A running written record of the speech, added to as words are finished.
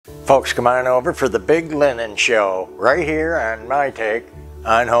Folks, come on over for the Big Linen Show right here on My Take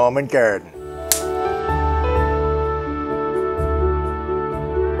on Home and Garden.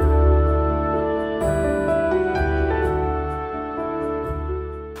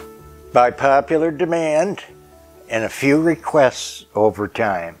 By popular demand and a few requests over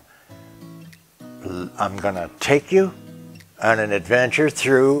time, I'm going to take you on an adventure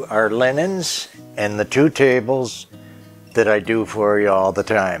through our linens and the two tables that I do for you all the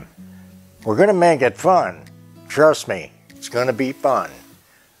time. We're going to make it fun. Trust me, it's going to be fun.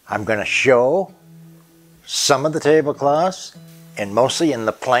 I'm going to show some of the tablecloths, and mostly in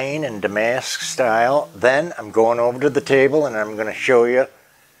the plain and damask style. Then I'm going over to the table and I'm going to show you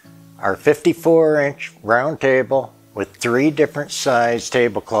our 54-inch round table with 3 different size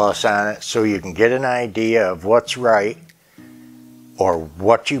tablecloths on it, so you can get an idea of what's right or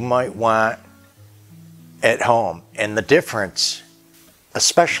what you might want at home, and the difference,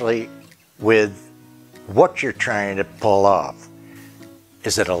 especially with what you're trying to pull off.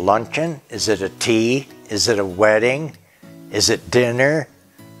 Is it a luncheon? Is it a tea? Is it a wedding? Is it dinner?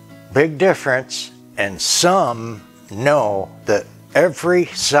 Big difference, and some know that every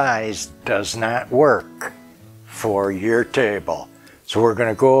size does not work for your table. So we're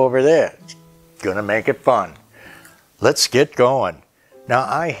going to go over that. Going to make it fun. Let's get going. Now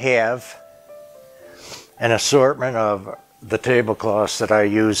I have an assortment of the tablecloths that I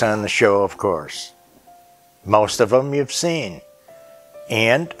use on the show, of course. Most of them you've seen.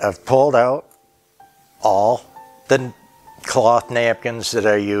 And I've pulled out all the cloth napkins that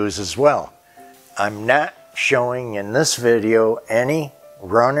I use as well. I'm not showing in this video any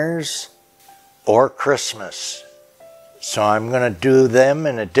runners or Christmas, so I'm going to do them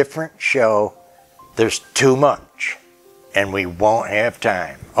in a different show. There's too much and we won't have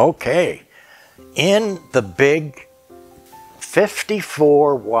time. Okay, in the big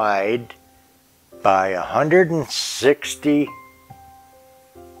 54 wide by 160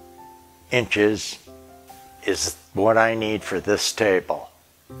 inches is what I need for this table.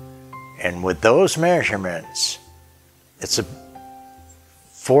 And with those measurements, it's a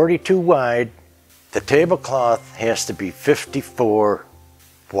 42 wide. The tablecloth has to be 54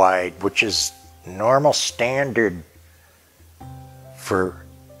 wide, which is normal standard for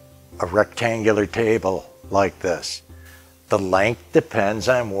a rectangular table like this. The length depends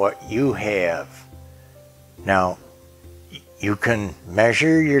on what you have. Now, you can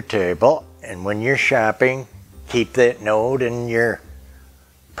measure your table, and when you're shopping, keep that note in your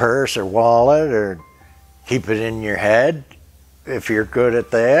purse or wallet, or keep it in your head if you're good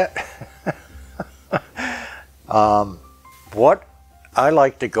at that. What I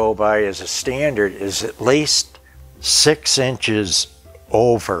like to go by as a standard is at least 6 inches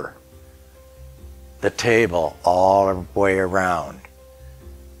over the table all the way around.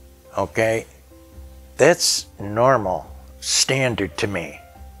 Okay, that's normal, standard to me.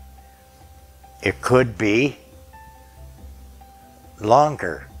 It could be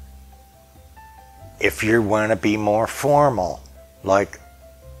longer if you want to be more formal, like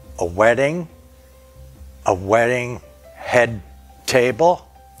a wedding head table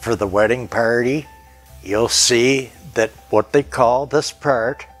for the wedding party. You'll see that what they call this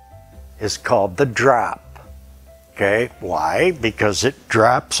part is called the drop. Okay, why? Because it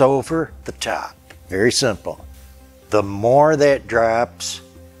drops over the top. Very simple. The more that drops,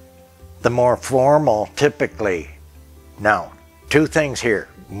 the more formal typically. Now, 2 things here.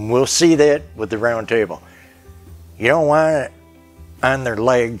 We'll see that with the round table. You don't want it on their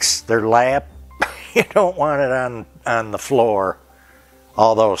legs, their lap. You don't want it on the floor.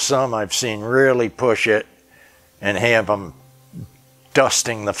 Although some I've seen really push it and have them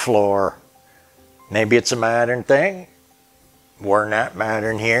dusting the floor. Maybe it's a modern thing. We're not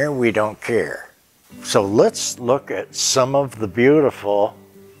modern here. We don't care. So let's look at some of the beautiful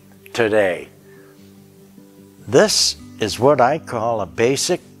today. This is what I call a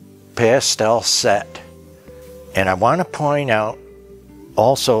basic pastel set. And I want to point out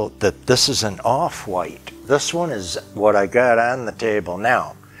also that this is an off-white. This one is what I got on the table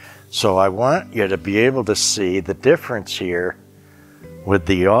now. So I want you to be able to see the difference here with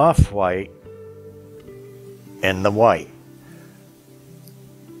the off-white and the white.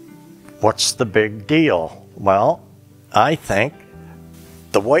 What's the big deal? Well, I think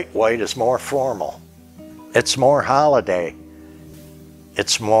the white is more formal. It's more holiday.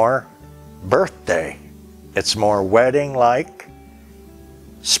 It's more birthday. It's more wedding-like,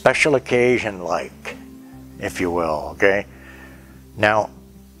 special occasion-like, if you will, okay? Now,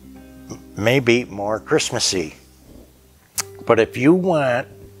 maybe more Christmassy. But if you want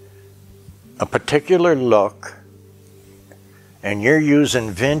a particular look and you're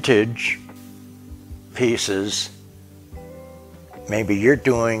using vintage pieces, maybe you're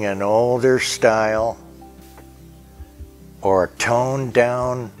doing an older style or a toned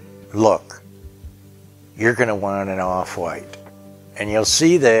down look, you're going to want an off-white. And you'll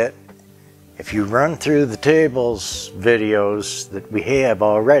see that if you run through the tables videos that we have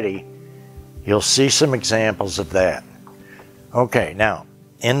already, you'll see some examples of that. Okay, now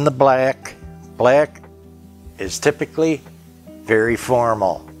in the black, black is typically very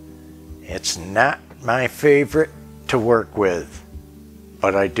formal. It's not my favorite to work with,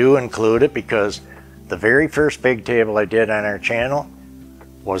 but I do include it because the very first big table I did on our channel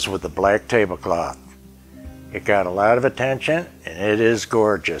was with the black tablecloth. It got a lot of attention and it is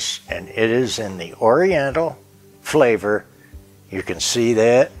gorgeous, and it is in the Oriental flavor. You can see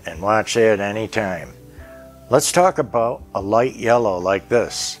that and watch that anytime. Let's talk about a light yellow like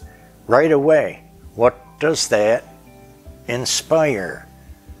this. Right away, what does that inspire?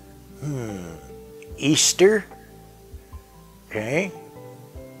 Easter? Okay.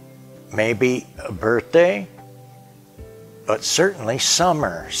 Maybe a birthday? But certainly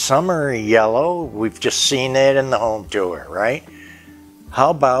summer. Summery yellow, we've just seen that in the home tour, right? How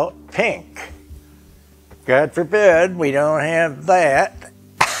about pink? God forbid we don't have that.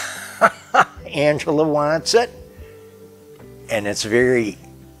 Angela wants it. And it's very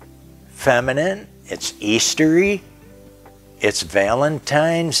feminine. It's Eastery. It's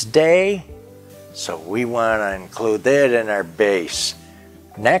Valentine's Day. So we want to include that in our base.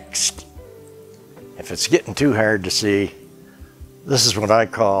 Next, if it's getting too hard to see, this is what I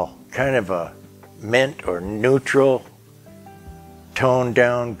call kind of a mint or neutral toned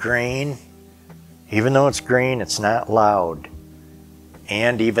down green. Even though it's green, it's not loud.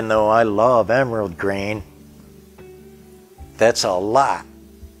 And even though I love emerald green, that's a lot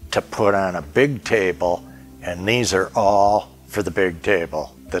to put on a big table, and these are all for the big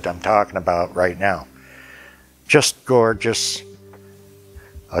table that I'm talking about right now. Just gorgeous.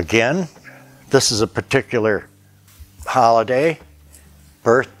 Again, this is a particular holiday,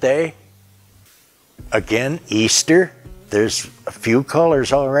 birthday, again, Easter. There's a few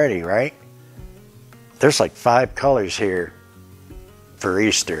colors already, right? There's like 5 colors here for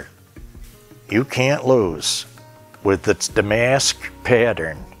Easter. You can't lose with its damask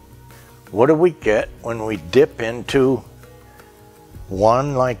pattern. What do we get when we dip into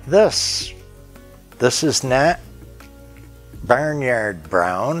one like this? This is not barnyard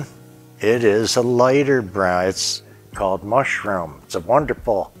brown. It is a lighter brown. It's called mushroom. It's a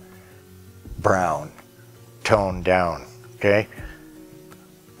wonderful brown, toned down, okay?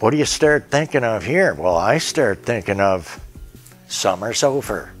 What do you start thinking of here? Well, I start thinking of summer's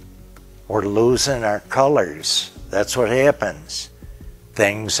over. We're losing our colors. That's what happens.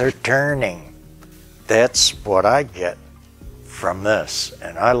 Things are turning. That's what I get from this,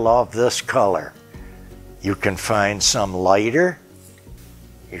 and I love this color. You can find some lighter,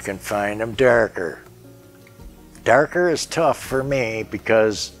 you can find them darker. Darker is tough for me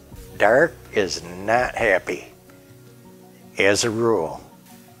because dark is not happy, as a rule.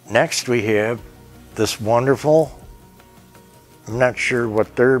 Next we have this wonderful, I'm not sure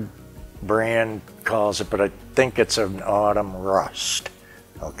what their brand calls it, but I think it's an autumn rust,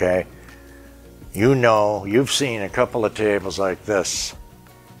 okay? You know, you've seen a couple of tables like this,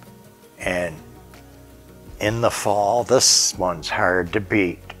 and in the fall, this one's hard to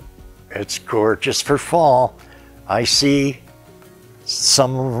beat. It's gorgeous for fall. I see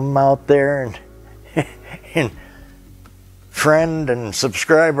some of them out there in friend and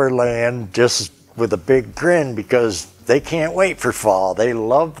subscriber land just with a big grin because they can't wait for fall. They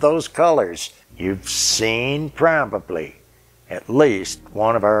love those colors. You've seen probably at least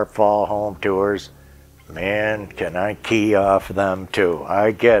one of our fall home tours. Man, can I key off them too.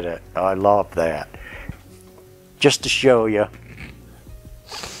 I get it. I love that. Just to show you,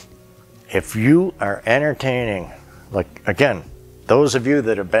 if you are entertaining, like again, those of you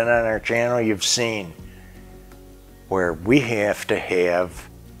that have been on our channel, you've seen where we have to have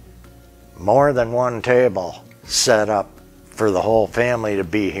more than one table set up for the whole family to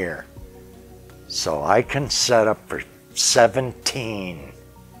be here. So I can set up for 17.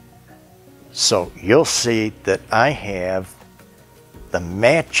 So you'll see that I have the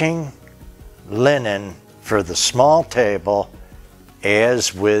matching linen for the small table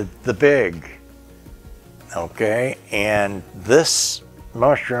as with the big. Okay, and this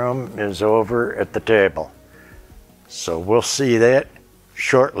mushroom is over at the table. So we'll see that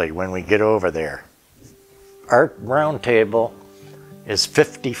shortly when we get over there. Our round table is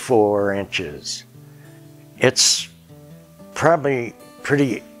 54 inches. It's probably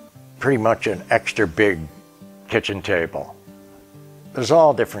pretty much an extra big kitchen table. there's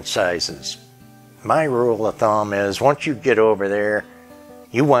all different sizes. My rule of thumb is once you get over there,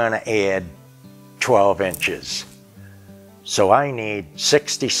 you want to add 12 inches. So I need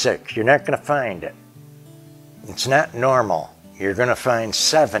 66. You're not going to find it. It's not normal. You're going to find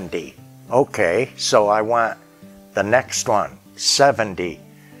 70. Okay, so I want the next one. 70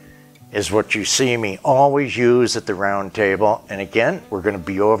 is what you see me always use at the round table. And again, we're going to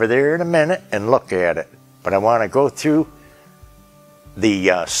be over there in a minute and look at it. But I want to go through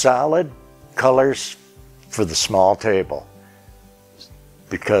the solid colors for the small table,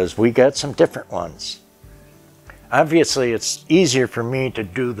 because we got some different ones. Obviously, it's easier for me to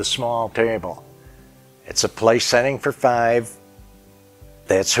do the small table. It's a place setting for 5.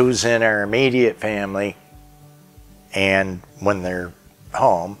 That's who's in our immediate family and when they're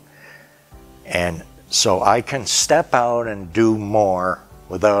home. And so I can step out and do more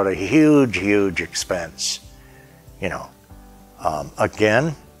without a huge, huge expense. You know,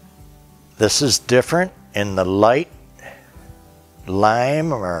 again, this is different in the light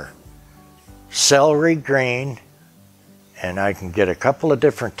lime or celery green, and I can get a couple of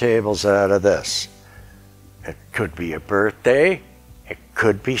different tables out of this. It could be a birthday, it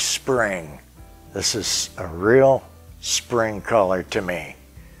could be spring. This is a real spring color to me.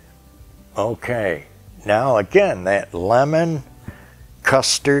 Okay, now again, that lemon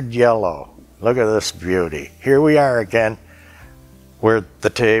custard yellow. Look at this beauty. Here we are again, where the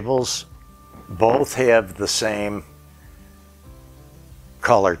tables both have the same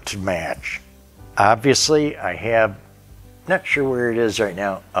color to match. Obviously, I have, not sure where it is right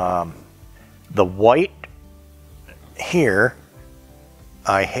now, the white here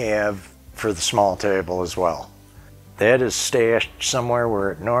I have for the small table as well. That is stashed somewhere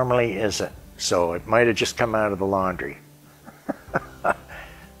where it normally isn't, so it might have just come out of the laundry.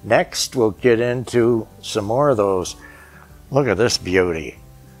 Next, we'll get into some more of those. Look at this beauty.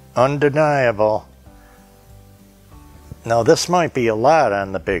 Undeniable. Now this might be a lot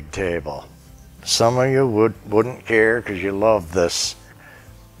on the big table. Some of you wouldn't care because you love this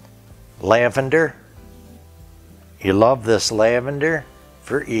lavender. You love this lavender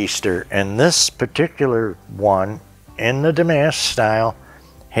for Easter. And this particular one in the damask style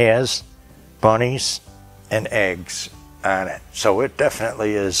has bunnies and eggs on it. So it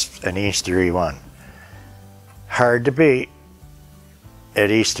definitely is an Eastery one. Hard to beat at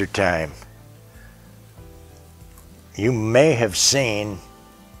Easter time. You may have seen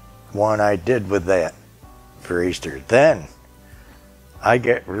one I did with that for Easter. Then I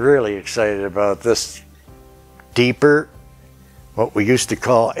get really excited about this deeper, what we used to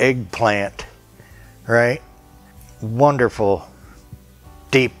call eggplant, right? Wonderful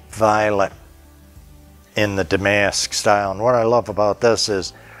deep violet in the damask style. And what I love about this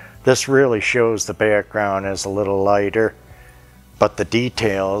is this really shows the background is a little lighter, but the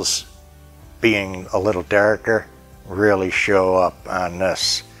details being a little darker really show up on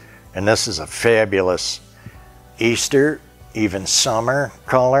this. And this is a fabulous Easter, even summer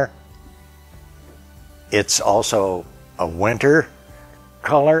color. It's also a winter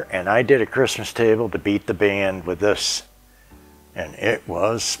color, and I did a Christmas table to beat the band with this, and it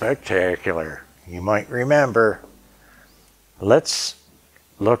was spectacular. You might remember. Let's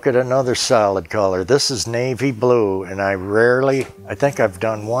look at another solid color. This is navy blue, and I think I've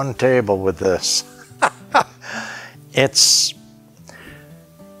done one table with this. It's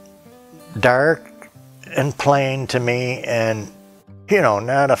dark and plain to me, and you know,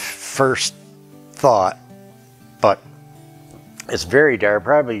 not a first thought, but it's very dark.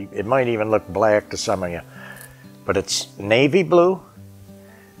 Probably it might even look black to some of you, but it's navy blue.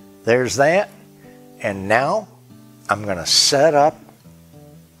 There's that. And now I'm going to set up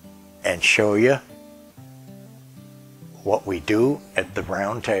and show you what we do at the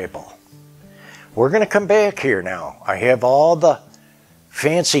round table. We're going to come back here now. I have all the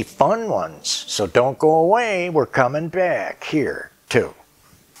fancy fun ones, so don't go away. We're coming back here too.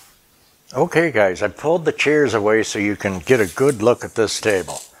 Okay guys, I pulled the chairs away so you can get a good look at this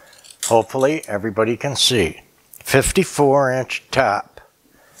table. Hopefully everybody can see. 54-inch top.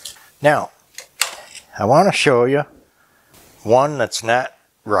 Now, I want to show you one that's not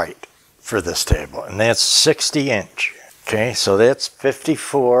right for this table, and that's 60-inch. Okay, so that's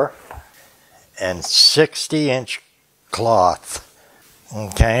 54 and 60-inch cloth.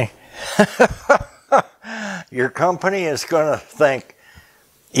 Okay, your company is going to think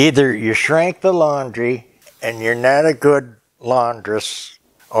either you shrank the laundry and you're not a good laundress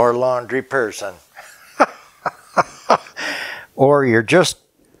or laundry person, or you're just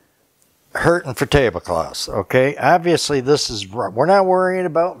hurting for tablecloths. Okay, obviously this is, we're not worrying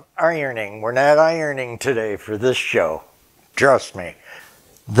about ironing. We're not ironing today for this show. Trust me.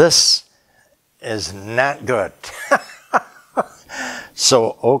 This is not good.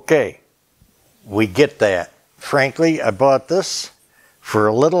 So, okay, we get that. Frankly, I bought this for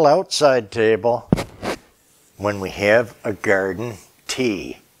a little outside table when we have a garden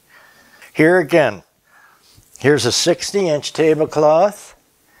tea. Here again, here's a 60-inch tablecloth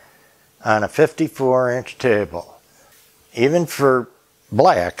on a 54-inch table. Even for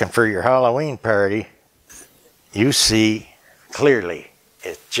black and for your Halloween party, you see clearly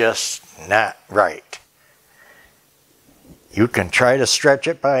it's just not right. You can try to stretch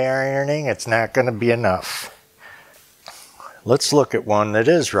it by ironing, it's not going to be enough. Let's look at one that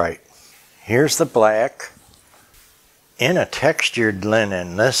is right. Here's the black in a textured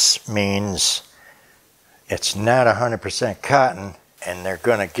linen. This means it's not 100% cotton, and they're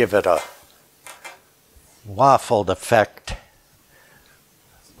going to give it a waffled effect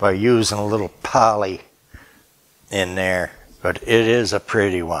by using a little poly in there, but it is a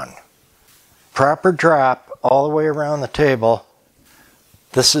pretty one. Proper drop all the way around the table.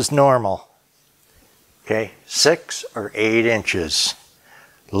 This is normal. Okay, 6 or 8 inches.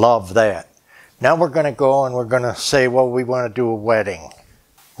 Love that. Now we're going to go and we're going to say, well, we want to do a wedding.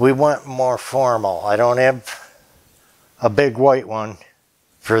 We want more formal. I don't have a big white one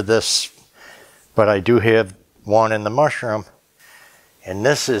for this, but I do have one in the mushroom. And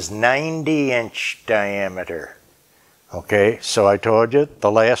this is 90-inch diameter. Okay, so I told you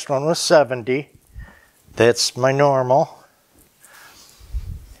the last one was 70. That's my normal.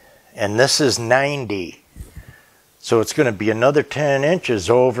 And this is 90. So it's going to be another 10 inches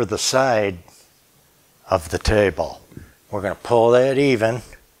over the side of the table. We're going to pull that even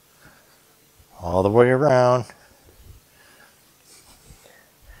all the way around.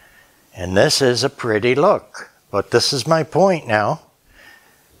 And this is a pretty look. But this is my point now.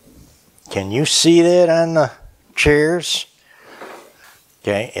 Can you see that on the chairs?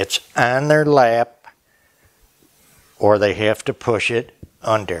 Okay, it's on their lap, or they have to push it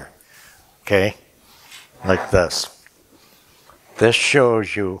under. Okay, like this. This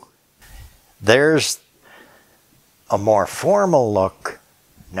shows you there's a more formal look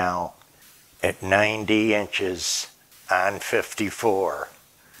now at 90 inches on 54.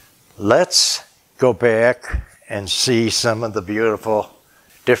 Let's go back and see some of the beautiful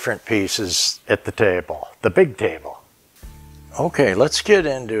different pieces at the table, the big table. Okay, let's get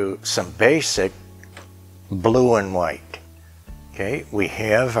into some basic blue and white. Okay, we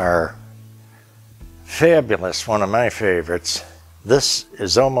have our fabulous, one of my favorites. This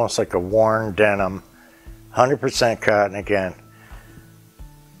is almost like a worn denim, 100% cotton again.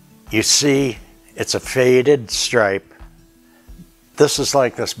 You see, it's a faded stripe. This is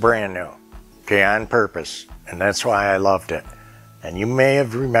like this brand new, okay, on purpose, and that's why I loved it. And you may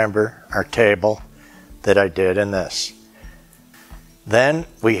have remembered our table that I did in this. Then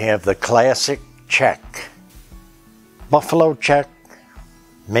we have the classic check. Buffalo check,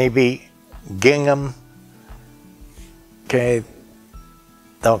 maybe gingham, okay,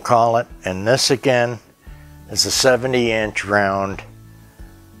 they'll call it. And this again is a 70-inch round.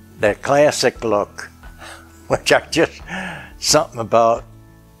 That classic look, which I just, something about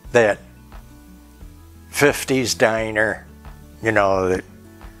that 50s diner, you know, that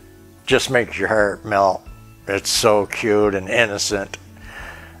just makes your heart melt. It's so cute and innocent.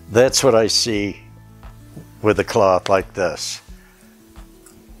 That's what I see with a cloth like this.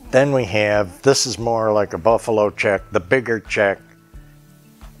 Then we have, this is more like a buffalo check, the bigger check,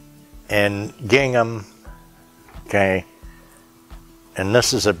 and gingham, okay. And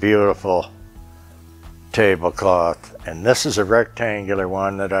this is a beautiful tablecloth. And this is a rectangular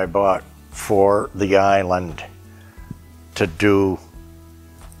one that I bought for the island to do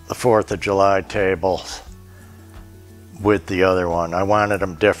the 4th of July tables with the other one. I wanted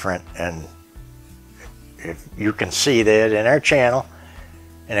them different, and if you can see that in our channel,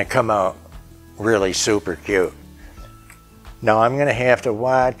 and it come out really super cute. Now I'm going to have to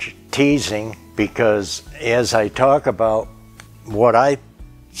watch teasing, because as I talk about what I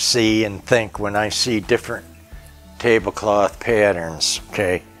see and think when I see different tablecloth patterns,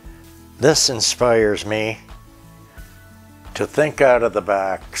 okay, this inspires me to think out of the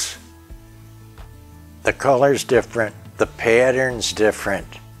box. The color's different, the pattern's different.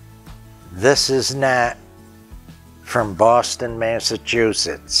 This is not from Boston,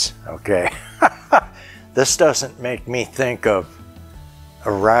 Massachusetts, okay? This doesn't make me think of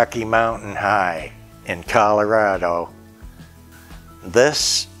a Rocky Mountain High in Colorado.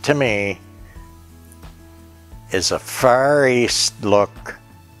 This, to me, is a Far East look.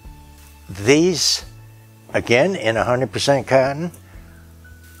 These, again, in 100% cotton,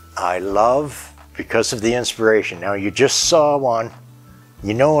 I love because of the inspiration. Now, you just saw one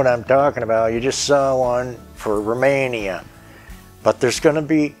You know what I'm talking about. You just saw one for Romania. But there's going to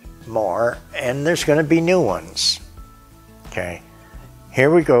be more, and there's going to be new ones. Okay, here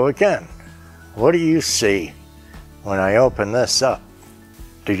we go again. What do you see when I open this up?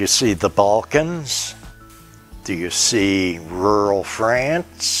 Do you see the Balkans? Do you see rural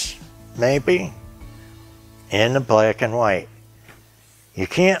France, maybe? In the black and white. You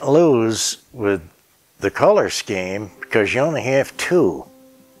can't lose with the color scheme because you only have two.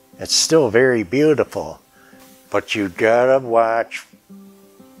 It's still very beautiful, but you gotta watch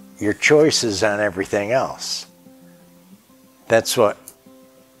your choices on everything else. That's what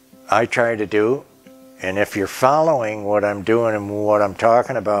I try to do. And if you're following what I'm doing and what I'm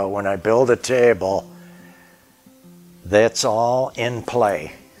talking about when I build a table, that's all in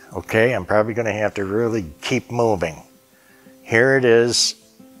play. Okay, I'm probably going to have to really keep moving. Here it is.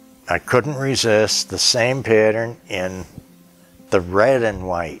 I couldn't resist the same pattern in the red and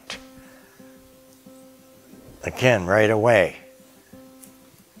white. Again, right away.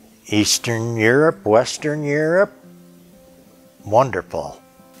 Eastern Europe, Western Europe, wonderful.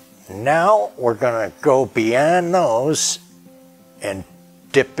 Now we're going to go beyond those and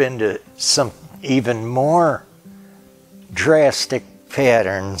dip into some even more drastic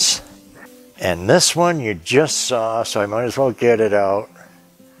patterns. And this one you just saw, so I might as well get it out.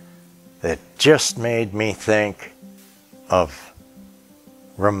 That just made me think of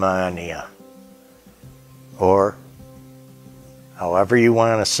Romania, or however you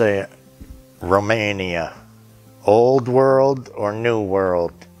want to say it, Romania. Old world or new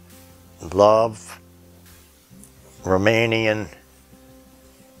world. Love Romanian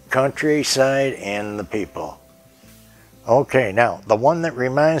countryside and the people. Okay, now the one that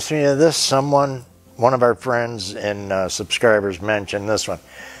reminds me of this, one of our friends and subscribers mentioned this one.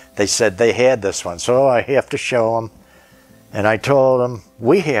 They said they had this one, so I have to show them. And I told them,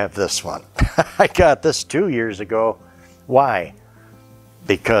 we have this one. I got this 2 years ago. Why?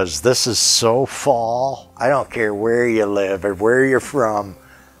 Because this is so fall. I don't care where you live or where you're from.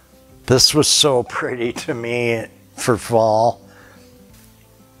 This was so pretty to me for fall.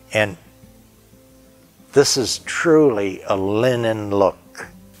 And this is truly a linen look.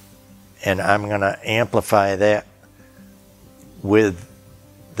 And I'm going to amplify that with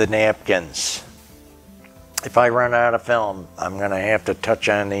the napkins. If I run out of film, I'm going to have to touch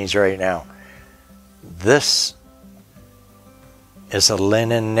on these right now. This is a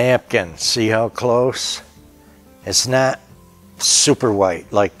linen napkin. See how close? It's not super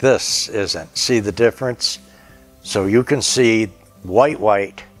white like this isn't. See the difference? So you can see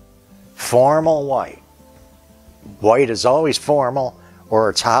white, formal white. White is always formal, or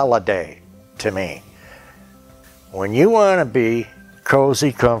it's holiday to me. When you want to be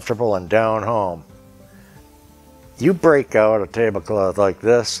cozy, comfortable, and down home, you break out a tablecloth like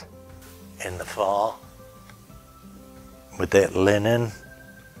this in the fall with that linen,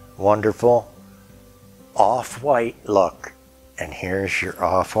 wonderful off-white look. And here's your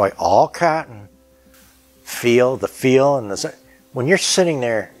off-white, all cotton. Feel the feel and the... When you're sitting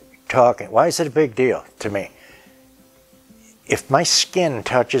there talking, why is it a big deal to me? If my skin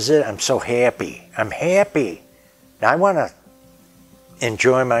touches it, I'm so happy. I'm happy. Now I want to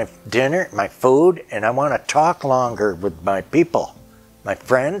enjoy my dinner, my food, and I want to talk longer with my people, my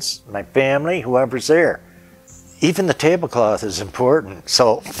friends, my family, whoever's there. Even the tablecloth is important.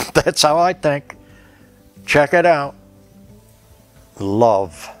 So that's how I think. Check it out.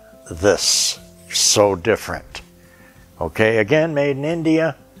 Love this. So different. Okay, again, made in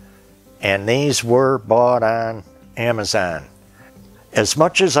India. And these were bought on Amazon. As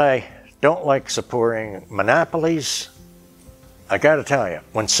much as I don't like supporting monopolies, I got to tell you,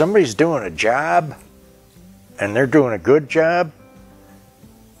 when somebody's doing a job and they're doing a good job,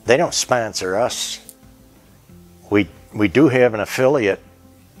 they don't sponsor us. We do have an affiliate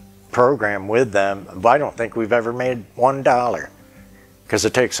program with them, but I don't think we've ever made $1 because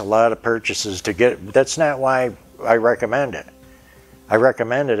it takes a lot of purchases to get it. That's not why I recommend it. I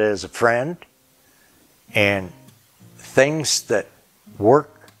recommend it as a friend and things that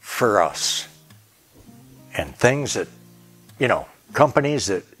work for us and things that, you know, companies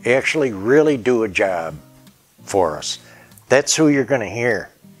that actually really do a job for us. That's who you're going to hear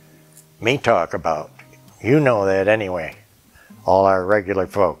me talk about. You know that anyway, all our regular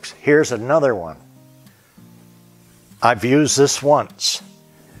folks. Here's another one. I've used this once.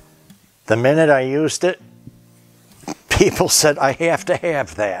 The minute I used it, people said, I have to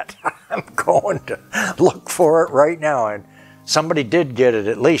have that. I'm going to look for it right now. And somebody did get it.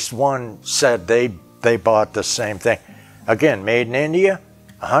 At least one said they bought the same thing. Again, made in India,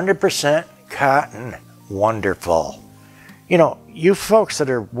 100% cotton, wonderful. You know, you folks that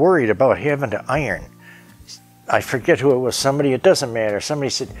are worried about having to iron, I forget who it was, somebody, it doesn't matter. Somebody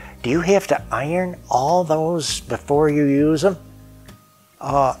said, do you have to iron all those before you use them?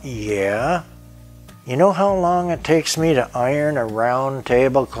 Yeah. You know how long it takes me to iron a round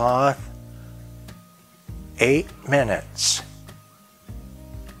tablecloth? 8 minutes.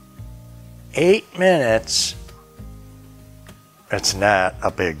 8 minutes. It's not a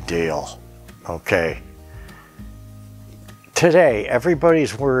big deal, okay? Today,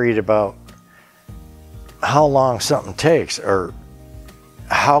 everybody's worried about how long something takes, or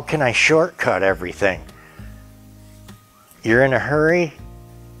how can I shortcut everything? You're in a hurry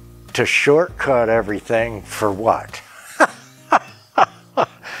to shortcut everything for what?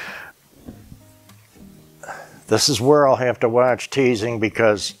 This is where I'll have to watch teasing,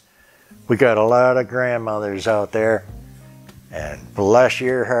 because we got a lot of grandmothers out there, and bless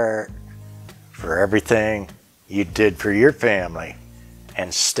your heart for everything you did for your family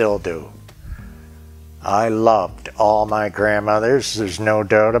and still do. I loved all my grandmothers, there's no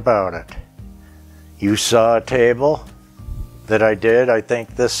doubt about it. You saw a table that I did, I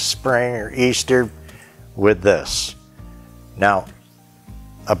think this spring or Easter, with this. Now,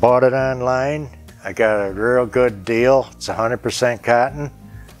 I bought it online. I got a real good deal. It's 100% cotton.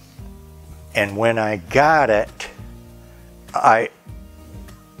 And when I got it, I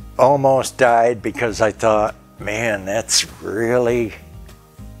almost died, because I thought, man, that's really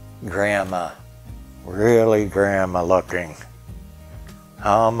grandma. Really grandma looking.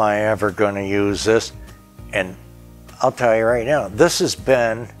 How am I ever going to use this? And I'll tell you right now, this has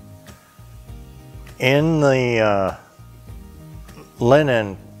been in the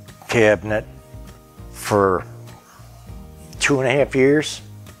linen cabinet for 2.5 years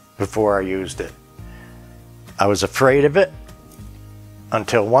before I used it. I was afraid of it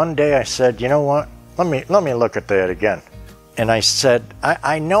until one day I said, you know what, let me look at that again. And I said,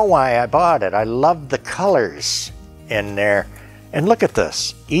 I know why I bought it. I love the colors in there. And look at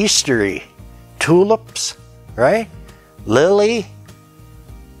this, Eastery, tulips, right? Lily,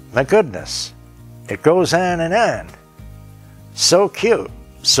 my goodness, it goes on and on. So cute.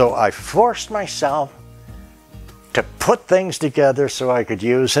 So I forced myself to put things together so I could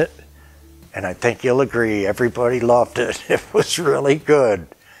use it. And I think you'll agree, everybody loved it. It was really good.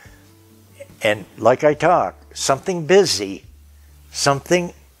 And like I talk, something busy,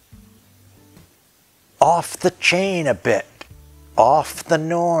 something off the chain a bit, off the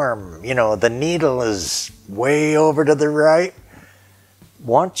norm. You know, the needle is way over to the right.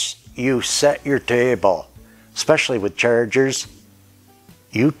 Once you set your table, especially with chargers,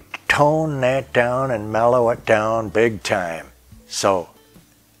 you tone that down and mellow it down big time. So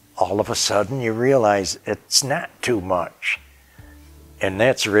all of a sudden you realize it's not too much. And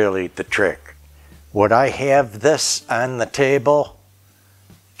that's really the trick. Would I have this on the table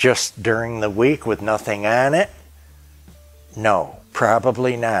just during the week with nothing on it? No,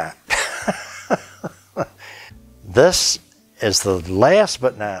 probably not. This is the last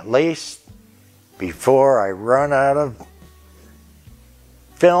but not least, before I run out of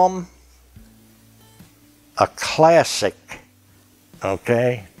film, a classic,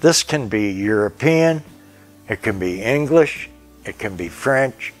 okay? This can be European, it can be English, it can be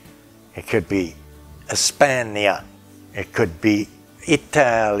French, it could be Hispania, it could be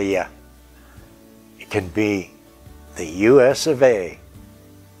Italia, it can be the US of A,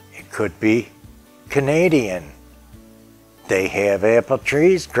 it could be Canadian. They have apple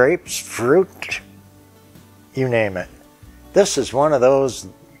trees, grapes, fruit, you name it. This is one of those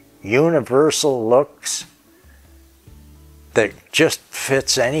universal looks that just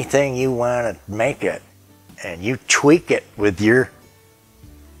fits anything you want to make it, and you tweak it with your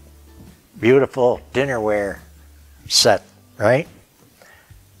beautiful dinnerware set, right?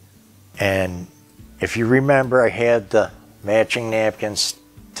 And if you remember, I had the matching napkins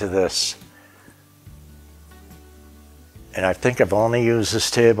to this, and I think I've only used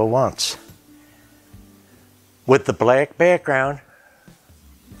this table once. With the black background,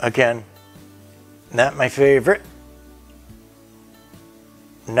 again, not my favorite,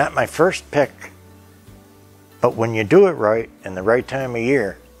 not my first pick, but when you do it right in the right time of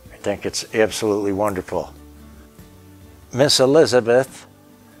year, I think it's absolutely wonderful. Miss Elizabeth,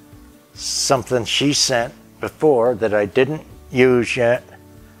 something she sent before that I didn't use yet,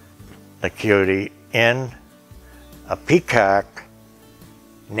 the cutie, in a peacock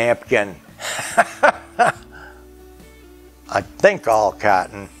napkin. I think all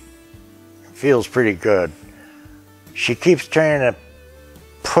cotton. Feels pretty good. She keeps trying to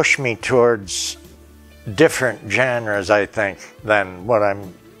push me towards different genres, I think, than what I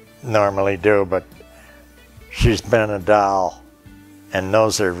normally do, but she's been a doll, and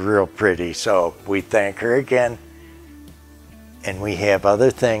those are real pretty. So we thank her again, and we have other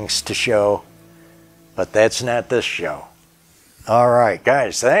things to show, but that's not this show. All right,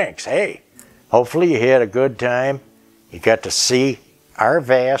 guys, thanks. Hey, hopefully you had a good time. You got to see our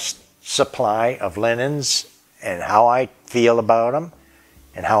vast supply of linens and how I feel about them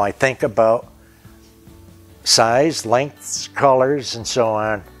and how I think about size, lengths, colors, and so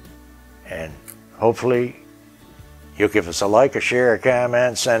on. And hopefully you'll give us a like, a share, a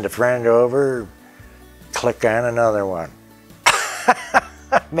comment, send a friend over, click on another one.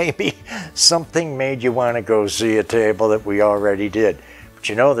 Maybe something made you want to go see a table that we already did. But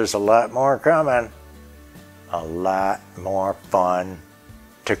you know, there's a lot more coming. A lot more fun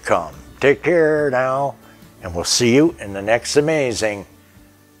to come. Take care now, and we'll see you in the next amazing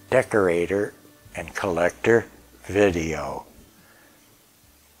decorator and collector video.